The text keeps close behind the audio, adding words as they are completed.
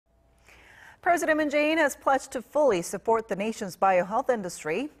President Moon Jae-in has pledged to fully support the nation's biohealth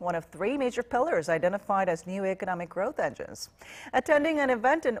industry, one of three major pillars identified as new economic growth engines. Attending an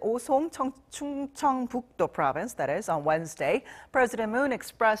event in Osong, Chungcheongbuk-do Province, that is, on Wednesday, President Moon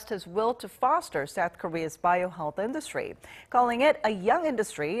expressed his will to foster South Korea's biohealth industry, calling it a young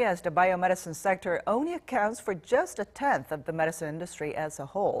industry as the biomedicine sector only accounts for just a tenth of the medicine industry as a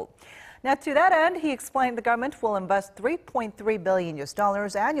whole. Now, to that end, he explained the government will invest $3.3 billion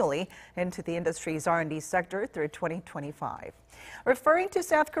annually into the industry's R&D sector through 2025. Referring to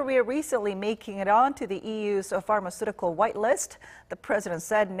South Korea recently making it onto the EU's pharmaceutical whitelist, the president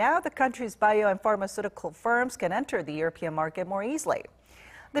said now the country's bio and pharmaceutical firms can enter the European market more easily.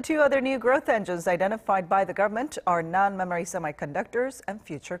 The two other new growth engines identified by the government are non-memory semiconductors and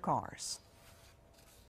future cars.